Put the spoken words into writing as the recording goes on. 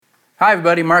Hi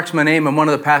everybody, Mark's my name. I'm one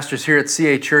of the pastors here at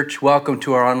CA Church. Welcome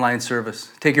to our online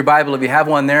service. Take your Bible if you have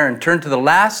one there and turn to the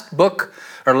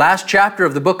last chapter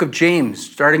of the book of James.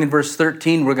 Starting in verse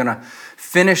 13, we're going to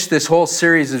finish this whole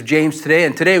series of James today.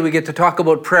 And today we get to talk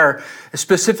about prayer,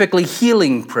 specifically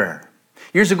healing prayer.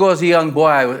 Years ago as a young boy,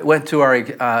 I went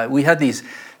to we had these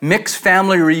mixed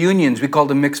family reunions. We called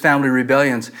them mixed family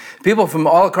rebellions. People from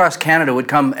all across Canada would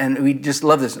come, and we just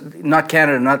love this. Not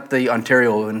Canada, not the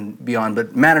Ontario and beyond,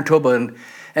 but Manitoba and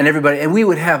everybody. And we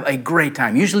would have a great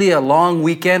time. Usually a long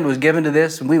weekend was given to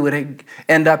this, and we would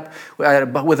end up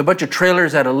with a bunch of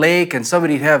trailers at a lake, and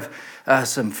somebody'd have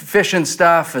some fishing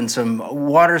stuff and some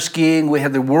water skiing. We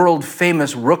had the world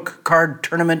famous rook card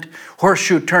tournament,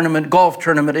 horseshoe tournament, golf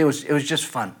tournament. It was just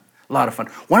fun. A lot of fun.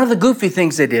 One of the goofy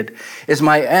things they did is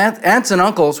my aunts and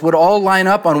uncles would all line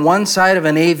up on one side of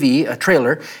an AV, a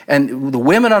trailer, and the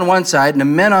women on one side and the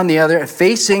men on the other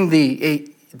facing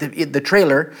the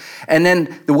trailer. And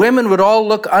then the women would all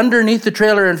look underneath the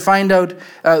trailer and find out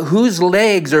whose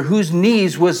legs or whose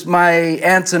knees was my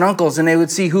aunts and uncles, and they would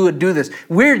see who would do this.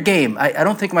 Weird game. I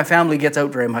don't think my family gets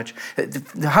out very much.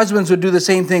 The husbands would do the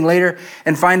same thing later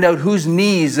and find out whose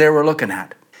knees they were looking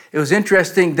at. It was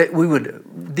interesting that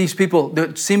these people,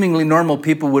 the seemingly normal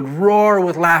people, would roar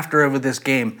with laughter over this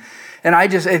game. And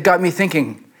it got me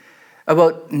thinking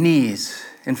about knees.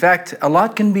 In fact, a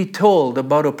lot can be told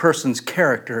about a person's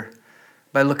character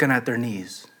by looking at their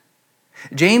knees.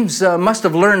 James must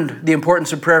have learned the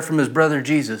importance of prayer from his brother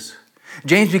Jesus.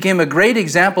 James became a great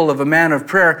example of a man of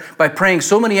prayer by praying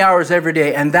so many hours every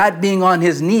day, and that being on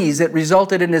his knees, it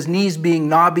resulted in his knees being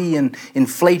knobby and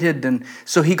inflated, and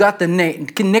so he got the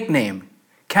nickname,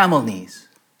 camel knees.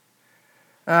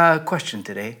 Question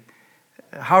today,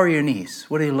 how are your knees?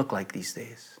 What do they look like these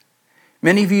days?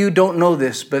 Many of you don't know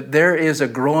this, but there is a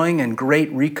growing and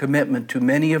great recommitment to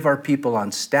many of our people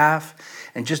on staff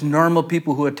and just normal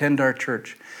people who attend our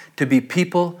church to be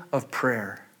people of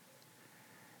prayer.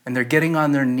 And they're getting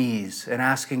on their knees and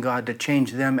asking God to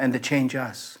change them and to change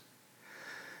us.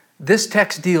 This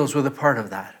text deals with a part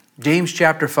of that. James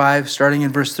chapter 5, starting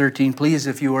in verse 13. Please,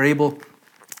 if you are able,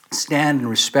 stand in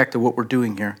respect of what we're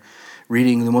doing here,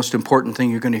 reading the most important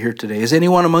thing you're going to hear today. Is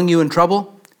anyone among you in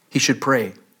trouble? He should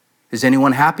pray. Is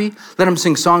anyone happy? Let him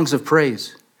sing songs of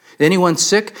praise. Is anyone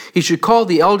sick? He should call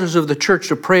the elders of the church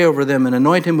to pray over them and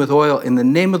anoint him with oil in the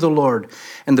name of the Lord.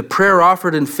 And the prayer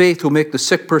offered in faith will make the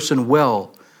sick person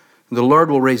well. The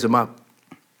Lord will raise him up.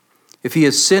 If he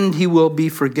has sinned, he will be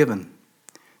forgiven.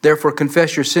 Therefore,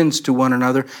 confess your sins to one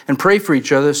another and pray for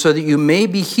each other so that you may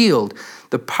be healed.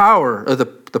 The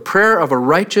prayer of a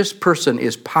righteous person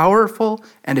is powerful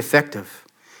and effective.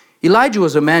 Elijah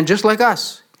was a man just like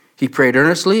us. He prayed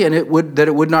earnestly that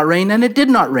it would not rain, and it did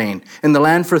not rain in the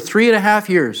land for 3.5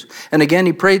 years. And again,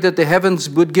 he prayed that the heavens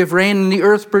would give rain and the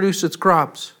earth produce its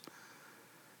crops.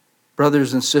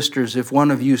 Brothers and sisters, if one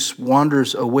of you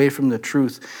wanders away from the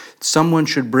truth, someone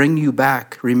should bring you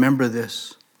back. Remember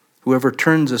this. Whoever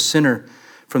turns a sinner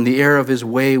from the error of his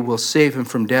way will save him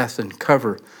from death and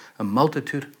cover a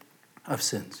multitude of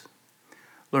sins.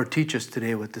 Lord, teach us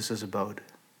today what this is about.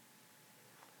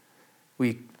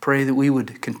 We pray that we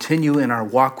would continue in our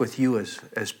walk with you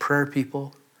as prayer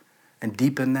people and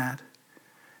deepen that.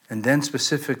 And then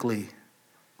specifically,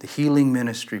 the healing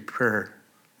ministry, prayer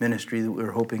ministry that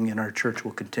we're hoping in our church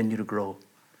will continue to grow.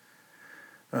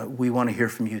 We want to hear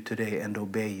from you today and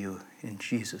obey you in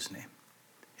Jesus' name.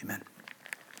 Amen.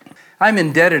 I'm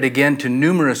indebted again to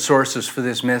numerous sources for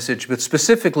this message, but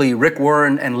specifically Rick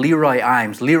Warren and Leroy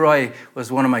Imes. Leroy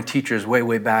was one of my teachers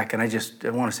way back, and I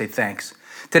want to say thanks.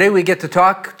 Today we get to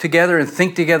talk together and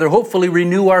think together, hopefully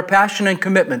renew our passion and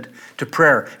commitment to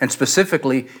prayer, and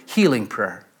specifically healing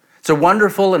prayer. It's a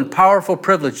wonderful and powerful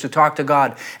privilege to talk to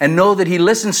God and know that He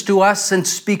listens to us and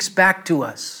speaks back to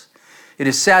us. It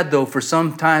is sad, though,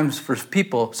 some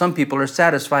people are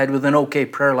satisfied with an okay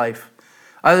prayer life.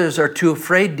 Others are too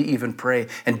afraid to even pray,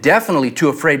 and definitely too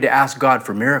afraid to ask God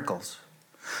for miracles.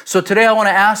 So today I want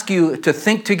to ask you to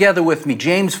think together with me.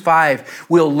 James 5,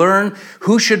 we'll learn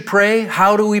who should pray,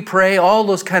 how do we pray, all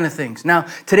those kind of things. Now,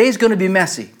 today's going to be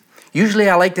messy. Usually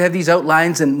I like to have these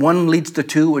outlines, and one leads to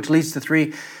two, which leads to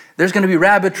three. There's going to be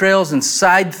rabbit trails and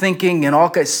side thinking and all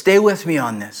kinds. Stay with me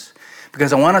on this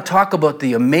because I want to talk about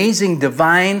the amazing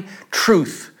divine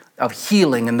truth of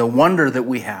healing and the wonder that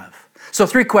we have. So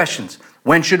 3 questions.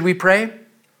 When should we pray?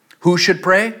 Who should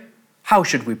pray? How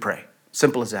should we pray?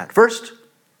 Simple as that. First,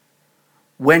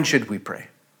 when should we pray?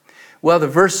 Well, the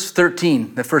verse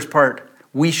 13, the first part,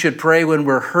 we should pray when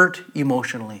we're hurt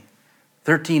emotionally.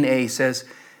 13a says,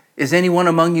 is anyone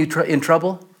among you in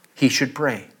trouble? He should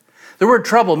pray. The word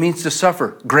trouble means to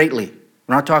suffer greatly.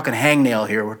 We're not talking hangnail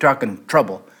here. We're talking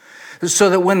trouble. So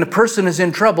that when the person is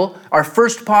in trouble, our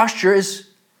first posture is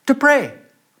to pray.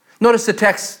 Notice the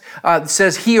text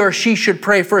says he or she should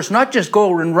pray first, not just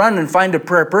go and run and find a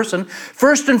prayer person.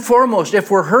 First and foremost,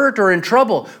 if we're hurt or in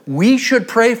trouble, we should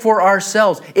pray for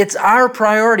ourselves. It's our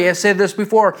priority. I said this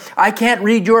before. I can't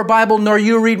read your Bible, nor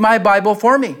you read my Bible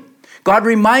for me. God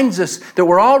reminds us that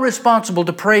we're all responsible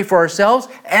to pray for ourselves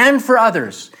and for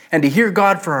others, and to hear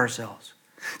God for ourselves.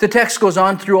 The text goes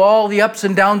on through all the ups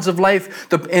and downs of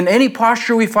life, in any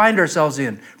posture we find ourselves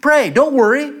in. Pray. Don't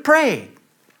worry. Pray.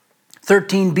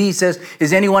 13b says,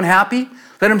 is anyone happy?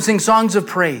 Let him sing songs of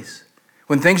praise.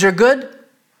 When things are good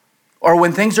or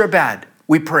when things are bad,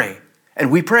 we pray and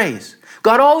we praise.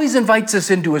 God always invites us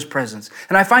into his presence.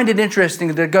 And I find it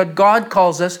interesting that God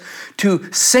calls us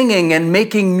to singing and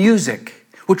making music,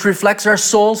 which reflects our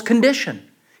soul's condition.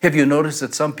 Have you noticed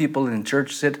that some people in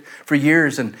church sit for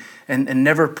years and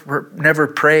never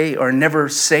pray or never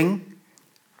sing?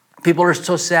 People are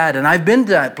so sad, and I've been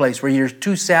to that place where you're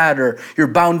too sad or you're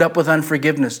bound up with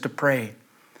unforgiveness to pray.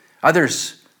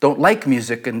 Others don't like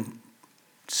music and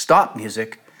stop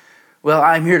music. Well,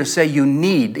 I'm here to say you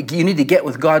need to get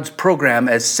with God's program,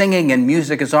 as singing and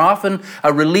music is often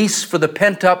a release for the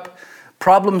pent-up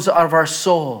problems of our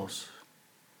souls.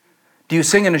 Do you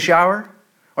sing in the shower?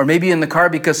 Or maybe in the car,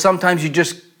 because sometimes you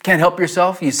just can't help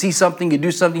yourself. You see something, you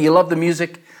do something, you love the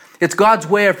music. It's God's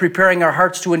way of preparing our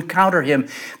hearts to encounter him.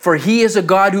 For he is a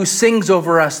God who sings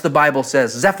over us, the Bible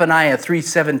says. Zephaniah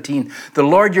 3:17. The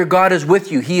Lord your God is with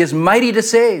you. He is mighty to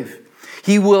save.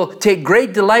 He will take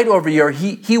great delight over you.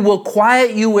 He will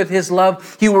quiet you with his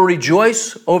love. He will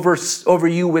rejoice over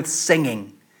you with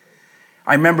singing.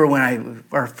 I remember when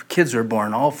our kids were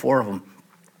born, all four of them.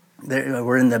 They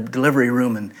were in the delivery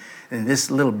room, and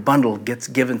this little bundle gets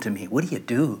given to me. What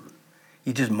do?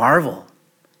 You just marvel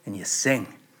and you sing.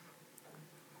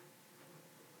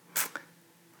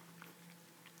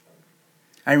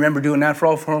 I remember doing that for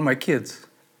all four of my kids.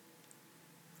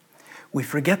 We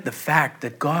forget the fact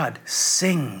that God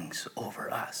sings over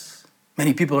us.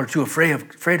 Many people are too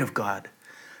afraid of God.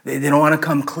 They don't want to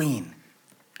come clean.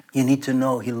 You need to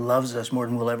know he loves us more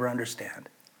than we'll ever understand.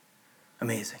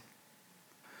 Amazing.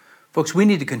 Folks, we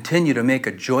need to continue to make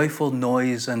a joyful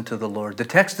noise unto the Lord. The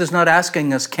text is not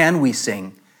asking us, can we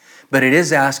sing? But it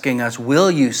is asking us, will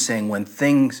you sing when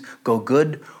things go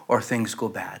good or things go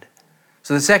bad?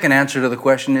 So the second answer to the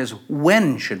question is,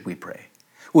 when should we pray?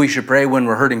 We should pray when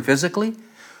we're hurting physically.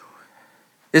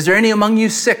 Is there any among you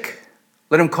sick?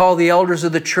 Let him call the elders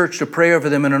of the church to pray over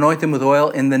them and anoint them with oil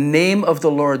in the name of the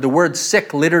Lord. The word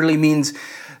sick literally means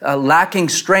lacking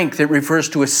strength. It refers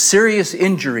to a serious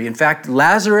injury. In fact,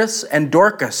 Lazarus and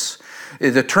Dorcas,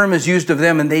 the term is used of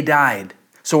them, and they died.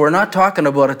 So we're not talking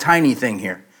about a tiny thing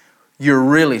here. You're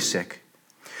really sick.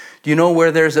 Do you know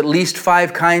where there's at least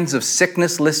 5 kinds of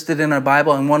sickness listed in our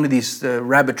Bible? I'm one of these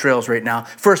rabbit trails right now.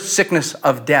 First, sickness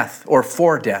of death or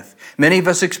for death. Many of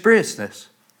us experience this.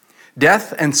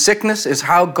 Death and sickness is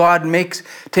how God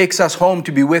takes us home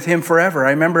to be with him forever. I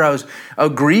remember I was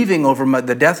grieving over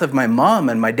the death of my mom,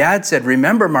 and my dad said,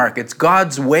 remember, Mark, it's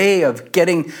God's way of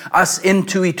getting us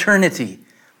into eternity.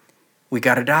 We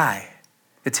got to die.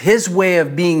 It's his way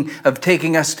of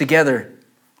taking us together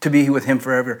to be with him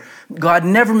forever. God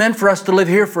never meant for us to live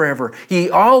here forever.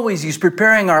 He's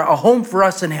preparing a home for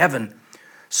us in heaven.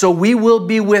 So we will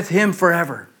be with him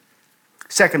forever.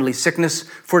 Secondly, sickness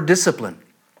for discipline.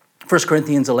 1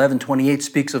 Corinthians 11:28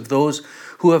 speaks of those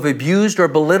who have abused or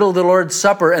belittled the Lord's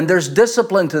Supper, and there's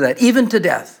discipline to that, even to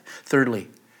death. Thirdly,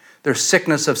 there's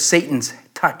sickness of Satan's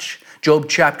touch. Job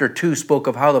chapter 2 spoke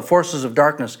of how the forces of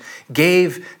darkness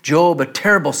gave Job a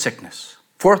terrible sickness.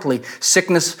 Fourthly,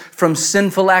 sickness from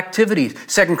sinful activities.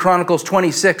 2 Chronicles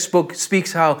 26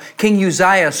 speaks how King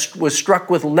Uzziah was struck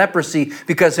with leprosy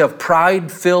because of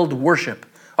pride-filled worship.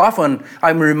 Often,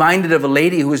 I'm reminded of a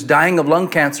lady who was dying of lung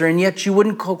cancer, and yet she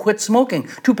wouldn't quit smoking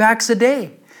 2 packs a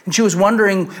day. And she was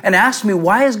wondering and asked me,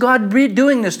 why is God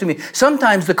doing this to me?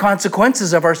 Sometimes the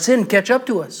consequences of our sin catch up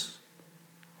to us.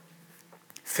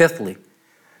 Fifthly,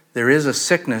 there is a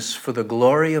sickness for the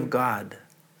glory of God.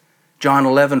 John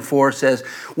 11:4 says,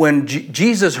 when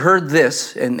Jesus heard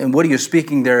this, and what he was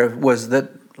speaking there was that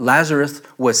Lazarus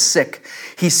was sick,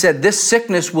 he said, this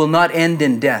sickness will not end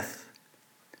in death.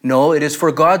 No, it is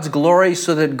for God's glory,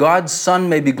 so that God's Son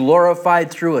may be glorified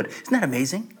through it. Isn't that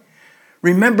amazing?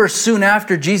 Remember, soon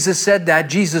after Jesus said that,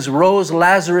 Jesus rose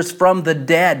Lazarus from the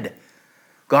dead.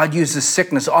 God uses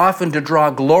sickness often to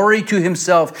draw glory to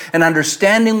himself and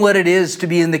understanding what it is to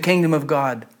be in the kingdom of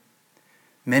God.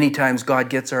 Many times God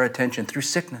gets our attention through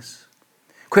sickness.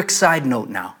 Quick side note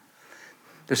now.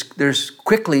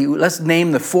 let's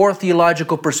name the 4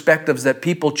 theological perspectives that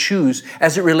people choose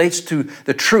as it relates to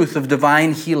the truth of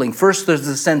divine healing. First, there's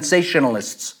the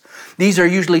sensationalists. These are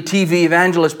usually TV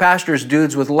evangelist pastors,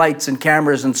 dudes with lights and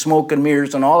cameras and smoke and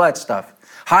mirrors and all that stuff.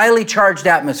 Highly charged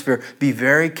atmosphere. Be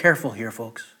very careful here,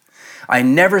 folks. I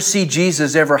never see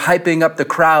Jesus ever hyping up the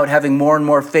crowd, having more and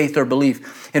more faith or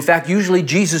belief. In fact, usually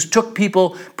Jesus took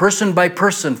people person by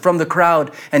person from the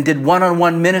crowd and did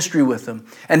one-on-one ministry with them.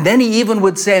 And then he even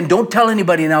would say, and don't tell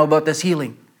anybody now about this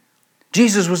healing.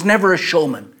 Jesus was never a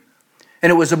showman. And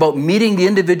it was about meeting the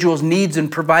individual's needs and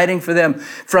providing for them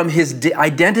from his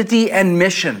identity and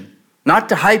mission, not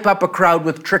to hype up a crowd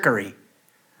with trickery.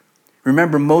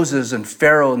 Remember, Moses and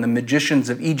Pharaoh and the magicians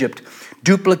of Egypt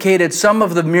duplicated some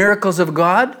of the miracles of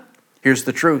God? Here's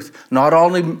the truth. Not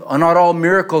all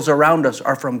miracles around us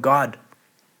are from God.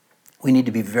 We need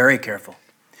to be very careful.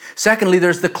 Secondly,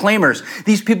 there's the claimers.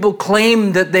 These people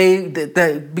claim that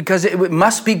because it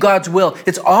must be God's will.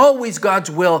 It's always God's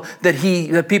will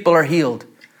that people are healed.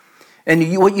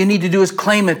 And what you need to do is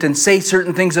claim it and say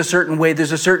certain things a certain way.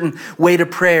 There's a certain way to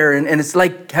prayer, and it's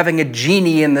like having a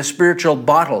genie in the spiritual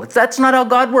bottle. That's not how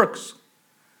God works.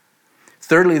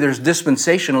 Thirdly, there's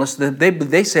dispensationalists.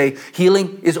 They say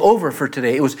healing is over for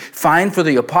today. It was fine for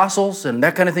the apostles and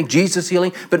that kind of thing, Jesus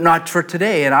healing, but not for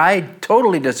today. And I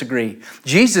totally disagree.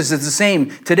 Jesus is the same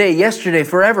today, yesterday,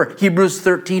 forever. Hebrews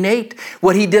 13:8.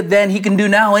 What he did then, he can do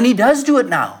now, and he does do it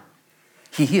now.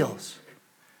 He heals.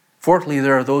 Fourthly,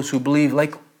 there are those who believe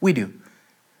like we do.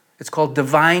 It's called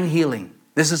divine healing.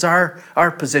 This is our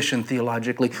position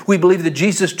theologically. We believe that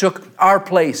Jesus took our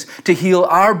place to heal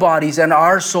our bodies and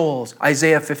our souls.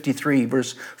 Isaiah 53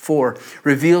 verse 4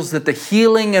 reveals that the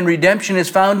healing and redemption is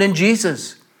found in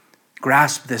Jesus.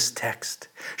 Grasp this text.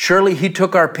 Surely he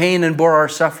took our pain and bore our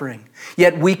suffering.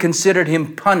 Yet we considered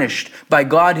him punished by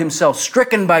God himself,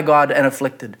 stricken by God and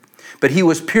afflicted. But he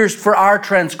was pierced for our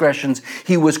transgressions.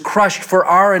 He was crushed for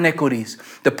our iniquities.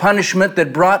 The punishment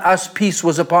that brought us peace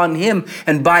was upon him,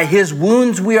 and by his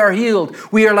wounds we are healed.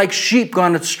 We are like sheep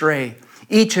gone astray.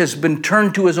 Each has been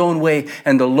turned to his own way,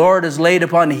 and the Lord has laid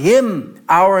upon him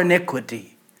our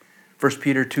iniquity. 1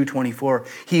 Peter 2:24,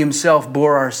 he himself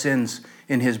bore our sins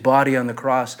in his body on the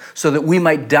cross, so that we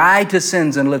might die to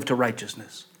sins and live to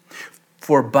righteousness.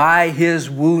 For by his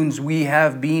wounds we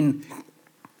have been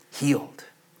healed.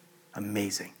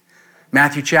 Amazing.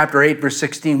 Matthew chapter 8, verse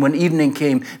 16, when evening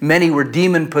came, many were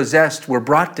demon-possessed, were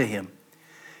brought to him.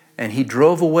 And he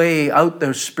drove away out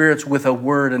those spirits with a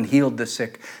word and healed the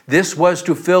sick. This was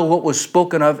to fill what was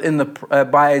spoken of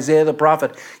by Isaiah the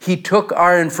prophet. He took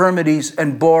our infirmities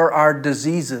and bore our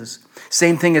diseases.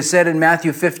 Same thing is said in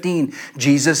Matthew 15.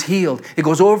 Jesus healed. It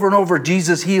goes over and over,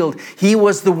 Jesus healed. He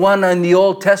was the one in the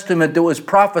Old Testament that was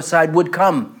prophesied would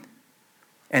come.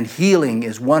 And healing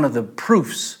is one of the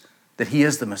proofs that he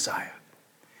is the Messiah.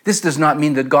 This does not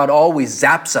mean that God always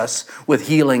zaps us with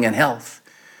healing and health.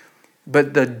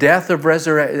 But the death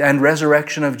and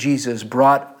resurrection of Jesus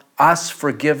brought us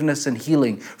forgiveness and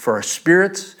healing for our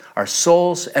spirits, our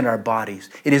souls, and our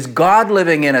bodies. It is God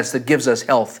living in us that gives us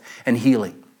health and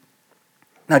healing.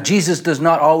 Now, Jesus does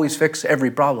not always fix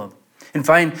every problem.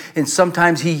 And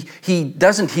sometimes he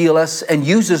doesn't heal us and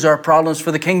uses our problems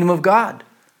for the kingdom of God.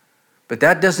 But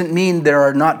that doesn't mean there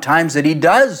are not times that he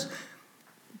does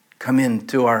come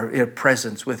into our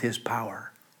presence with his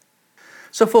power.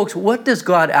 So folks, what does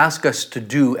God ask us to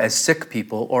do as sick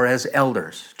people or as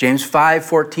elders? James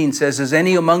 5:14 says, is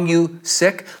any among you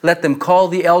sick? Let them call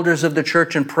the elders of the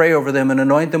church and pray over them and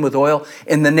anoint them with oil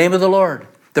in the name of the Lord.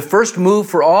 The first move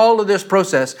for all of this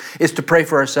process is to pray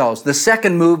for ourselves. The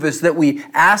second move is that we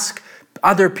ask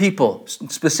other people,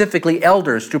 specifically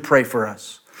elders, to pray for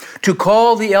us. To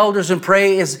call the elders and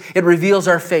pray it reveals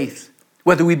our faith,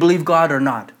 whether we believe God or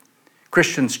not.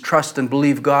 Christians trust and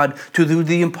believe God to do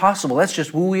the impossible. That's just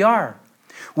who we are.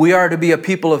 We are to be a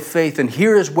people of faith, and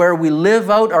here is where we live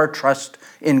out our trust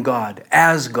in God,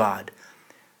 as God.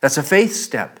 That's a faith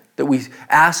step, that we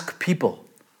ask people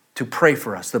to pray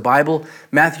for us. The Bible,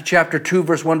 Matthew chapter 2,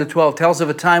 verse 1 to 12, tells of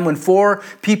a time when 4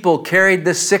 people carried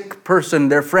this sick person,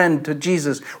 their friend, to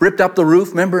Jesus, ripped up the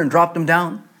roof, remember, and dropped him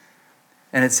down.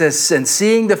 And it says, and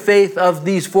seeing the faith of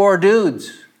these 4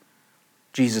 dudes,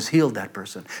 Jesus healed that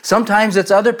person. Sometimes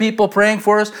it's other people praying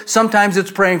for us. Sometimes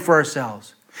it's praying for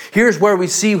ourselves. Here's where we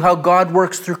see how God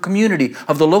works through community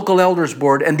of the local elders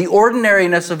board and the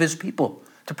ordinariness of his people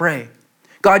to pray.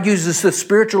 God uses the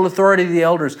spiritual authority of the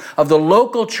elders of the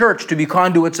local church to be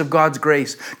conduits of God's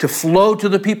grace, to flow to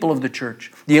the people of the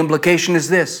church. The implication is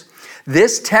this.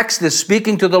 This text is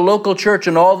speaking to the local church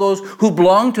and all those who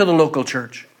belong to the local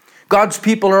church. God's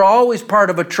people are always part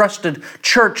of a trusted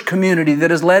church community that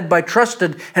is led by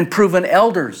trusted and proven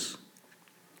elders.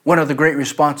 One of the great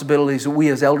responsibilities that we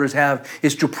as elders have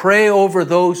is to pray over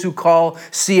those who call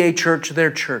CA Church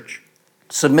their church.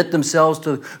 Submit themselves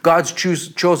to God's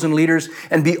chosen leaders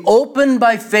and be open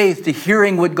by faith to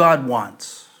hearing what God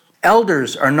wants.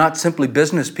 Elders are not simply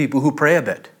business people who pray a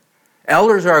bit.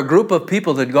 Elders are a group of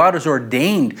people that God has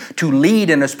ordained to lead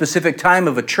in a specific time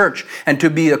of a church and to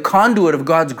be a conduit of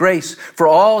God's grace for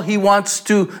all He wants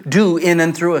to do in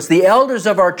and through us. The elders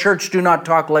of our church do not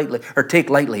talk lightly or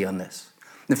take lightly on this.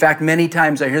 In fact, many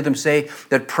times I hear them say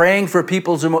that praying for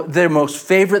people is their most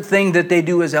favorite thing that they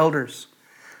do as elders.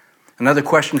 Another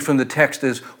question from the text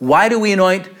is, why do we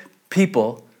anoint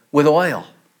people with oil?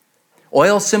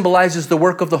 Oil symbolizes the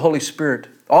work of the Holy Spirit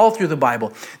all through the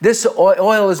Bible. This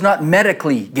oil is not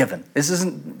medically given. This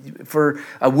isn't for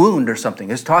a wound or something.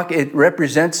 It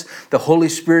represents the Holy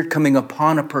Spirit coming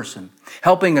upon a person,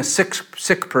 helping a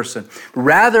sick person.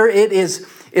 Rather, it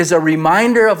is a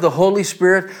reminder of the Holy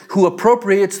Spirit who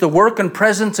appropriates the work and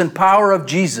presence and power of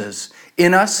Jesus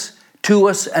in us, to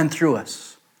us, and through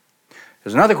us.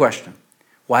 There's another question.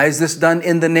 Why is this done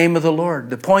in the name of the Lord?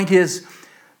 The point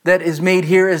that is made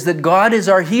here is that God is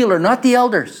our healer, not the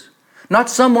elders, not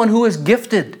someone who is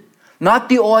gifted, not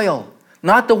the oil,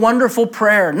 not the wonderful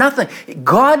prayer, nothing.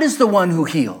 God is the one who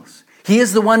heals. He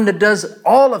is the one that does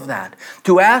all of that.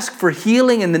 To ask for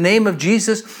healing in the name of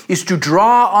Jesus is to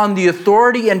draw on the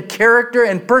authority and character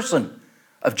and person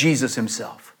of Jesus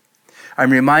Himself.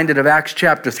 I'm reminded of Acts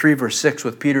chapter 3, verse 6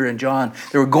 with Peter and John.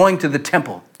 They were going to the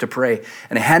temple to pray,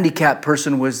 and a handicapped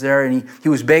person was there, and he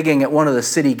was begging at one of the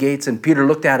city gates, and Peter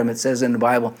looked at him, it says in the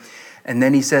Bible, and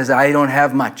then he says, I don't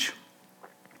have much,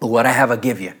 but what I have I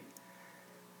give you.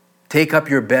 Take up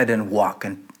your bed and walk,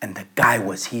 and the guy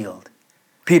was healed.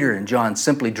 Peter and John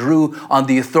simply drew on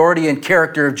the authority and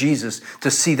character of Jesus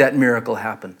to see that miracle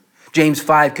happen. James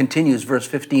 5 continues, verse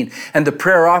 15, and the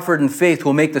prayer offered in faith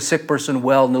will make the sick person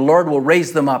well, and the Lord will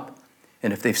raise them up.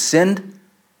 And if they've sinned,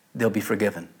 they'll be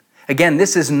forgiven. Again,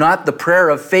 this is not the prayer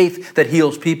of faith that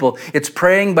heals people. It's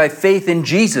praying by faith in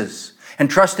Jesus and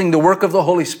trusting the work of the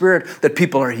Holy Spirit that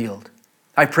people are healed.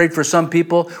 I prayed for some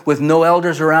people with no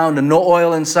elders around and no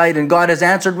oil in sight, and God has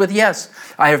answered with yes.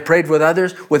 I have prayed with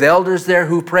others, with elders there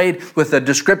who prayed with the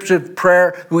descriptive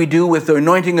prayer we do with the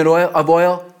anointing of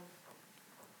oil.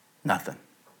 Nothing.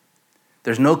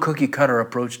 There's no cookie cutter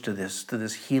approach to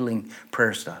this healing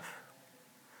prayer stuff.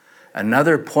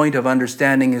 Another point of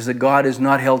understanding is that God is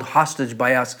not held hostage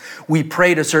by us. We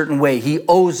prayed a certain way. He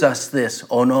owes us this.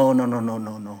 Oh,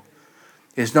 no.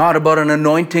 It's not about an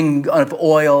anointing of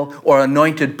oil or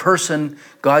anointed person.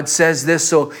 God says this,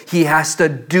 so He has to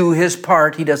do His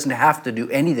part. He doesn't have to do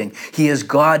anything. He is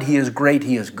God. He is great.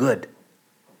 He is good.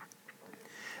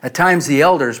 At times, the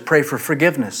elders pray for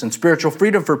forgiveness and spiritual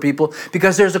freedom for people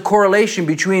because there's a correlation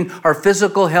between our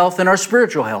physical health and our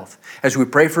spiritual health. As we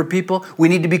pray for people, we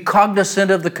need to be cognizant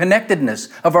of the connectedness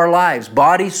of our lives,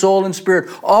 body, soul, and spirit,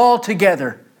 all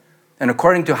together. And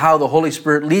according to how the Holy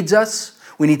Spirit leads us,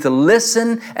 we need to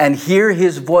listen and hear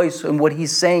His voice and what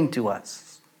He's saying to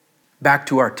us. Back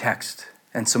to our text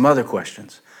and some other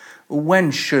questions.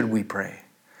 When should we pray?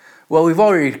 Well, we've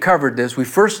already covered this. We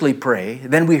firstly pray,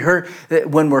 then we hurt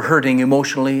when we're hurting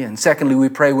emotionally, and secondly, we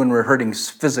pray when we're hurting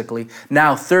physically.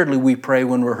 Now, thirdly, we pray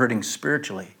when we're hurting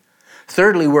spiritually.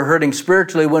 Thirdly, we're hurting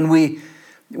spiritually when we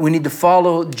need to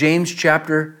follow James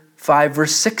chapter 5,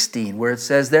 verse 16, where it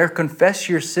says, there, confess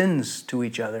your sins to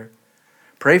each other.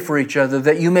 Pray for each other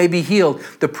that you may be healed.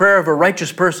 The prayer of a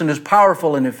righteous person is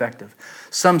powerful and effective.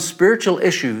 Some spiritual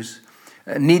issues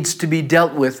needs to be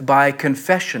dealt with by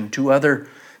confession to other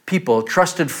people,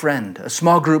 trusted friend, a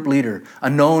small group leader, a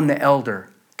known elder.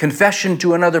 Confession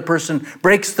to another person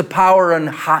breaks the power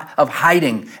of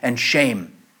hiding and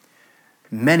shame.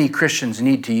 Many Christians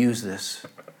need to use this.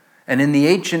 And in the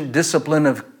ancient discipline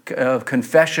of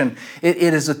confession, it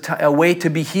is a way to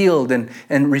be healed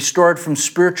and restored from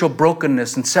spiritual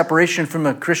brokenness and separation from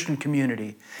a Christian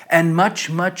community, and much,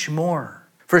 much more.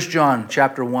 1 John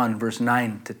chapter 1, verse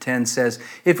 9 to 10 says,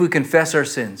 if we confess our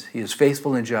sins, He is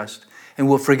faithful and just, and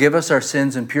will forgive us our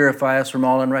sins and purify us from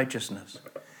all unrighteousness.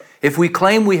 If we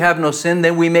claim we have no sin,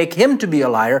 then we make Him to be a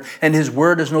liar, and His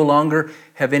word does no longer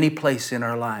have any place in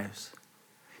our lives.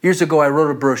 Years ago, I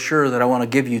wrote a brochure that I want to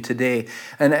give you today.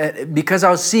 And because I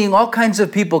was seeing all kinds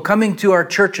of people coming to our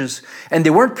churches, and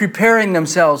they weren't preparing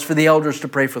themselves for the elders to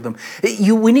pray for them.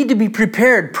 We need to be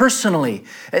prepared personally,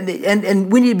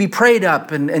 and we need to be prayed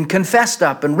up and confessed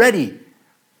up and ready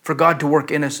for God to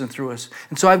work in us and through us.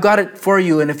 And so I've got it for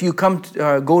you. And if you go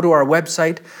to our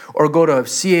website or go to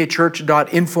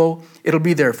cachurch.info, it'll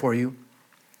be there for you.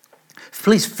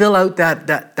 Please fill out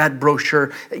that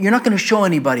brochure. You're not going to show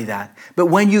anybody that. But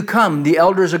when you come, the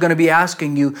elders are going to be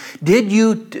asking you, did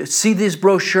you see this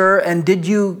brochure and did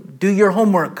you do your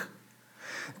homework?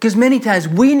 Because many times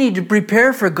we need to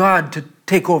prepare for God to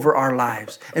take over our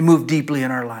lives and move deeply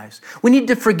in our lives. We need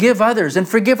to forgive others and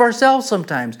forgive ourselves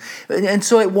sometimes. And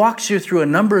so it walks you through a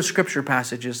number of scripture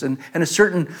passages and a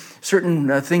certain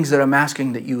things that I'm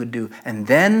asking that you would do. And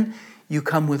then you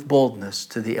come with boldness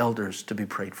to the elders to be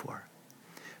prayed for.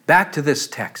 Back to this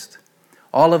text.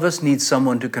 All of us need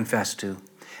someone to confess to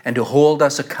and to hold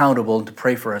us accountable and to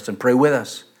pray for us and pray with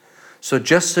us. So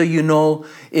just so you know,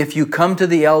 if you come to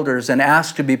the elders and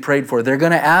ask to be prayed for, they're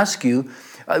going to ask you,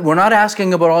 we're not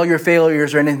asking about all your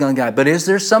failures or anything like that, but is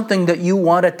there something that you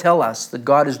want to tell us that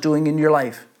God is doing in your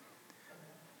life?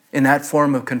 In that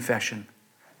form of confession.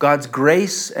 God's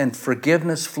grace and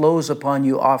forgiveness flows upon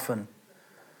you often,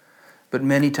 but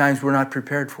many times we're not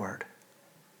prepared for it.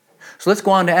 So let's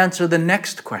go on to answer the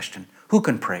next question. Who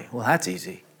can pray? Well, that's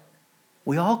easy.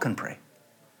 We all can pray.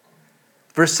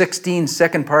 Verse 16,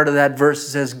 second part of that verse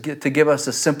says, to give us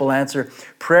a simple answer,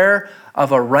 prayer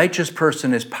of a righteous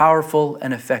person is powerful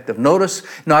and effective. Notice,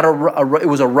 it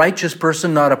was a righteous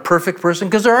person, not a perfect person,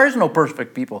 because there is no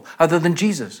perfect people other than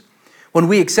Jesus. When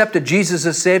we accepted Jesus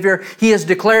as Savior, He has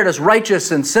declared us righteous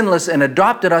and sinless and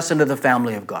adopted us into the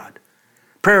family of God.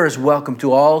 Prayer is welcome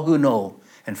to all who know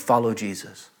and follow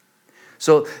Jesus.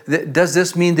 So does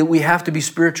this mean that we have to be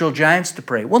spiritual giants to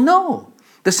pray? Well, no.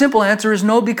 The simple answer is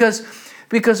no, because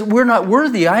we're not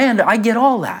worthy. I get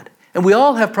all that. And we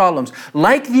all have problems.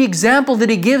 Like the example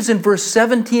that he gives in verse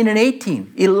 17 and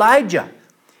 18. Elijah.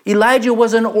 Elijah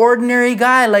was an ordinary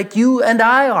guy like you and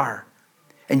I are.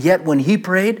 And yet when he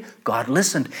prayed, God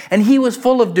listened. And he was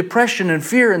full of depression and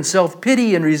fear and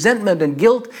self-pity and resentment and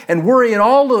guilt and worry and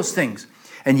all those things.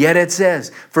 And yet it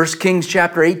says, 1 Kings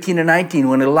chapter 18 and 19,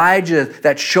 when Elijah,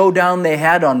 that showdown they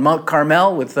had on Mount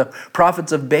Carmel with the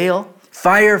prophets of Baal,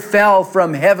 fire fell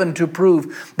from heaven to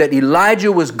prove that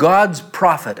Elijah was God's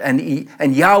prophet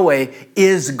and Yahweh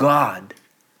is God.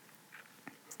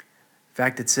 In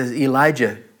fact, it says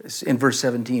Elijah, in verse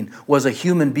 17, was a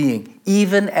human being,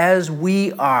 even as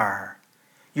we are.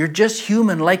 You're just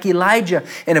human like Elijah.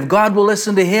 And if God will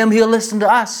listen to him, He'll listen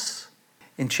to us.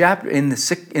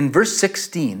 In verse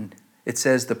 16, it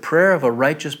says, the prayer of a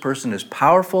righteous person is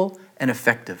powerful and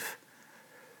effective.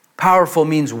 Powerful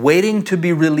means waiting to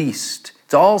be released.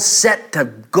 It's all set to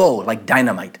go like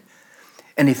dynamite.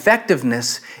 And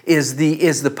effectiveness is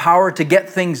the power to get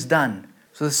things done.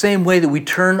 So the same way that we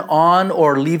turn on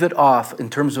or leave it off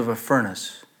in terms of a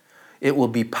furnace, it will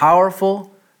be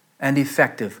powerful and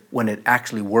effective when it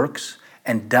actually works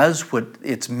and does what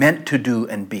it's meant to do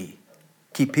and be.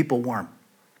 Keep people warm.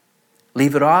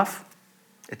 Leave it off,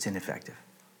 it's ineffective.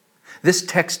 This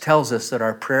text tells us that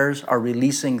our prayers are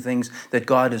releasing things that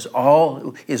God is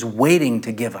waiting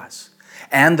to give us,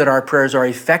 and that our prayers are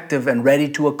effective and ready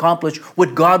to accomplish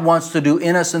what God wants to do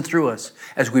in us and through us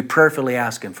as we prayerfully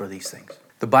ask Him for these things.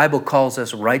 The Bible calls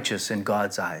us righteous in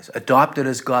God's eyes, adopted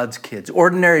as God's kids,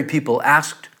 ordinary people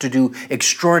asked to do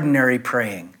extraordinary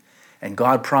praying, and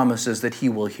God promises that He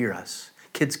will hear us.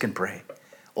 Kids can pray.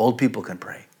 Old people can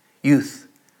pray. Youth,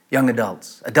 young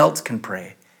adults can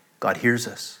pray. God hears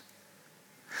us.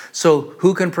 So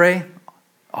who can pray?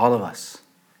 All of us.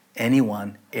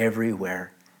 Anyone,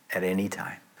 everywhere, at any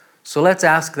time. So let's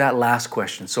ask that last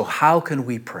question. So how can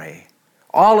we pray?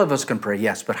 All of us can pray,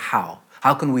 yes, but how?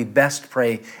 How can we best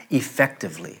pray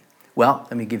effectively? Well,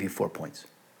 let me give you 4 points.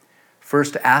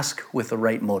 First, ask with the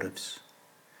right motives.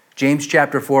 James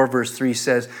chapter 4, verse 3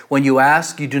 says, when you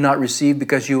ask, you do not receive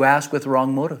because you ask with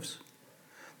wrong motives,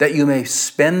 that you may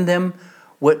spend them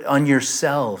on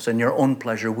yourselves and your own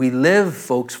pleasure. We live,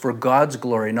 folks, for God's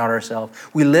glory, not ourselves.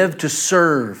 We live to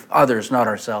serve others, not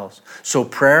ourselves. So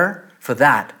prayer for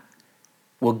that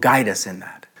will guide us in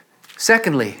that.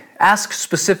 Secondly, ask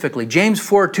specifically. James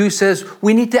 4:2 says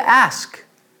we need to ask.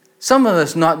 Some of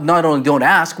us not only don't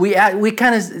ask, we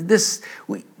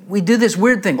do this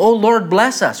weird thing. Oh, Lord,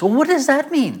 bless us. Well, what does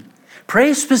that mean?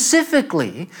 Pray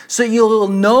specifically so you'll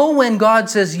know when God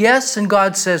says yes and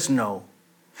God says no.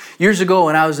 Years ago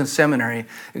when I was in seminary,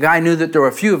 a guy knew that there were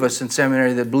a few of us in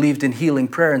seminary that believed in healing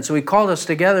prayer, and so he called us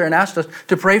together and asked us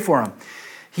to pray for him.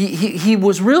 He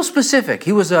was real specific.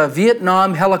 He was a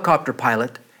Vietnam helicopter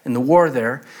pilot in the war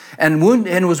there, and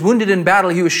was wounded in battle.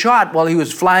 He was shot while he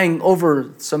was flying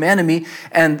over some enemy,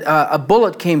 and a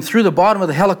bullet came through the bottom of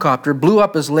the helicopter, blew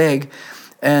up his leg,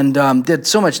 and did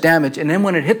so much damage. And then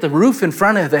when it hit the roof in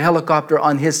front of the helicopter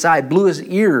on his side, blew his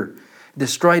ear,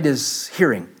 destroyed his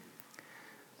hearing.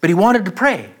 But he wanted to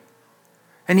pray.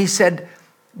 And he said,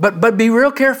 but be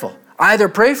real careful. Either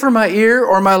pray for my ear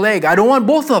or my leg. I don't want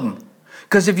both of them.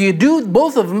 Because if you do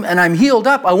both of them and I'm healed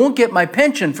up, I won't get my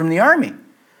pension from the army.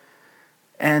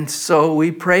 And so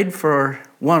we prayed for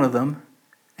one of them,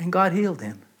 and God healed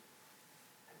him.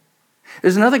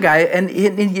 There's another guy, and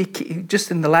he,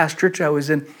 just in the last church I was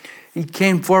in, he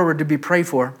came forward to be prayed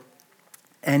for.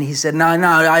 And he said, no,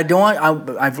 I don't want,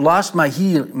 I've lost my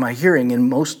hearing in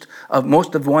most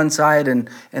of one side and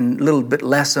a little bit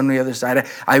less on the other side.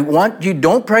 I want you,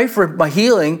 don't pray for my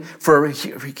healing, for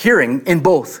hearing in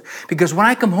both. Because when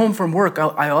I come home from work,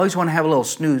 I always want to have a little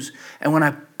snooze. And when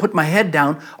I put my head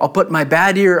down, I'll put my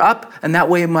bad ear up, and that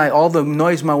way all the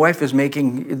noise my wife is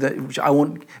making, I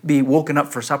won't be woken up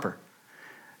for supper.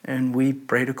 And we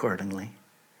prayed accordingly.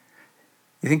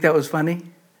 You think that was funny?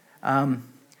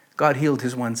 God healed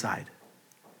his one side.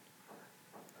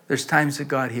 There's times that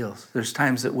God heals. There's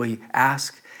times that we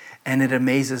ask and it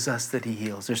amazes us that he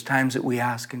heals. There's times that we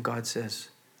ask and God says,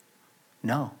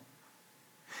 no.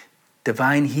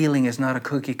 Divine healing is not a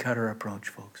cookie cutter approach,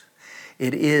 folks.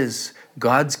 It is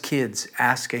God's kids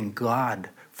asking God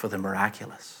for the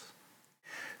miraculous.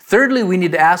 Thirdly, we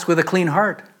need to ask with a clean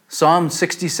heart. Psalm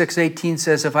 66:18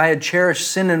 says, if I had cherished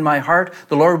sin in my heart,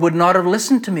 the Lord would not have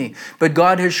listened to me. But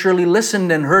God has surely listened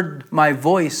and heard my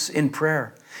voice in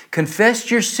prayer.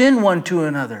 Confess your sin one to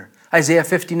another. Isaiah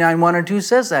 59:1-2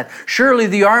 says that. Surely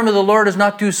the arm of the Lord is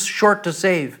not too short to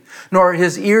save, nor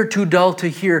his ear too dull to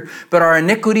hear. But our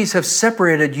iniquities have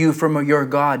separated you from your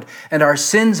God, and our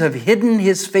sins have hidden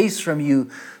his face from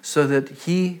you, so that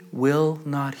he will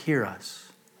not hear us.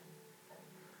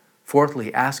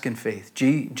 Fourthly, ask in faith.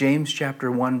 James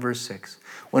chapter 1, verse 6.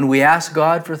 When we ask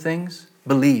God for things,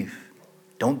 believe.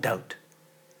 Don't doubt.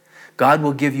 God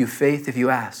will give you faith if you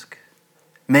ask.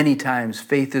 Many times,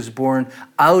 faith is born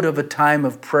out of a time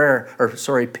of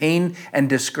pain and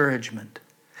discouragement.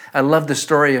 I love the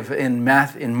story of in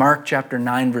Mark chapter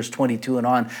 9, verse 22 and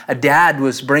on. A dad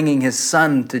was bringing his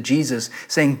son to Jesus,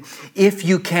 saying, if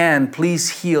you can,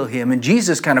 please heal him. And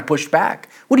Jesus kind of pushed back.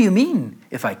 What do you mean,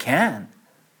 if I can?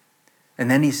 And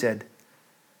then he said,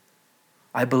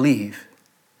 I believe,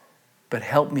 but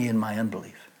help me in my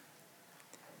unbelief.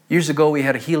 Years ago, we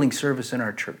had a healing service in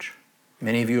our church.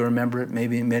 Many of you remember it.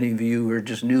 Maybe many of you were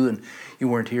just new and you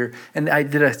weren't here. And I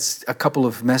did a couple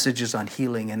of messages on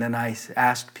healing, and then I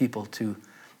asked people to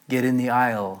get in the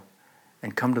aisle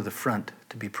and come to the front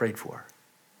to be prayed for.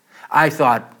 I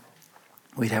thought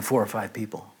we'd have 4 or 5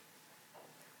 people.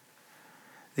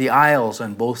 The aisles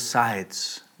on both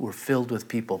sides were filled with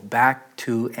people back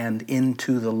to and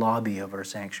into the lobby of our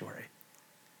sanctuary.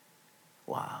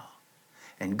 Wow.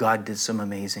 And God did some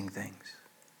amazing things.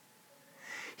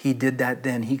 He did that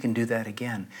then. He can do that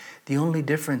again. The only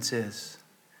difference is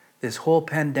this whole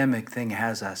pandemic thing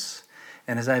has us.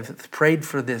 And as I've prayed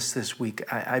for this week,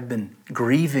 I've been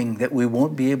grieving that we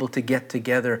won't be able to get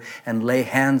together and lay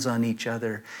hands on each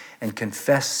other and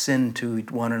confess sin to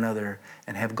one another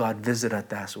and have God visit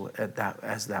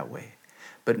us that way.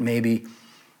 But maybe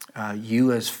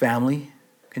you as family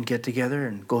can get together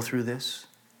and go through this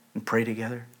and pray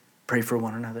together, pray for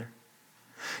one another.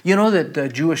 You know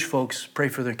that Jewish folks pray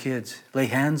for their kids, lay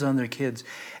hands on their kids,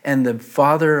 and the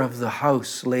father of the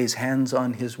house lays hands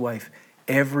on his wife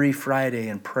every Friday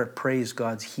and prays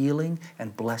God's healing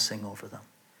and blessing over them.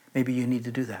 Maybe you need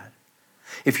to do that.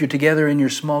 If you're together in your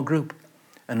small group,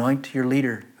 anoint your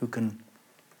leader who can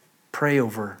pray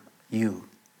over you,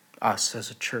 us as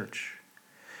a church.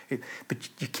 But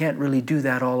you can't really do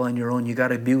that all on your own. You got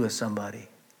to be with somebody.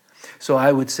 So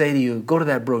I would say to you, go to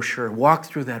that brochure, walk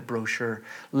through that brochure.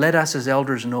 Let us as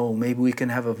elders know. Maybe we can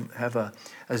have a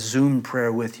Zoom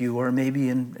prayer with you, or maybe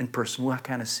in person. We'll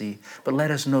kind of see. But let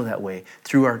us know that way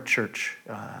through our church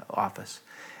office.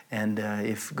 And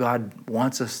if God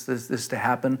wants this to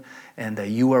happen, and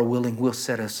you are willing, we'll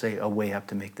set us a way up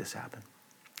to make this happen.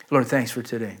 Lord, thanks for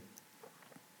today.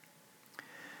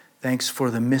 Thanks for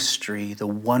the mystery, the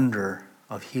wonder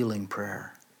of healing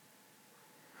prayer.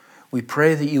 We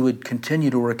pray that you would continue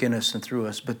to work in us and through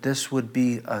us, but this would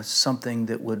be something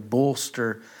that would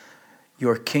bolster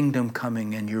your kingdom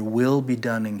coming and your will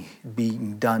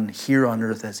being done here on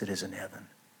earth as it is in heaven.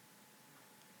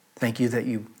 Thank you that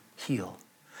you heal.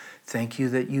 Thank you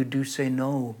that you do say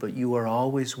no, but you are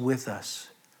always with us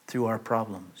through our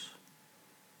problems.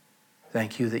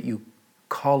 Thank you that you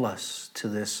call us to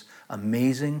this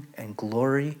amazing and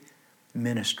glory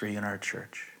ministry in our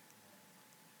church.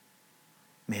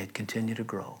 May it continue to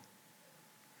grow.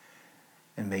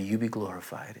 And may you be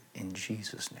glorified in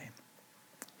Jesus' name.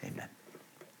 Amen.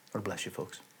 Lord bless you,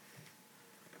 folks.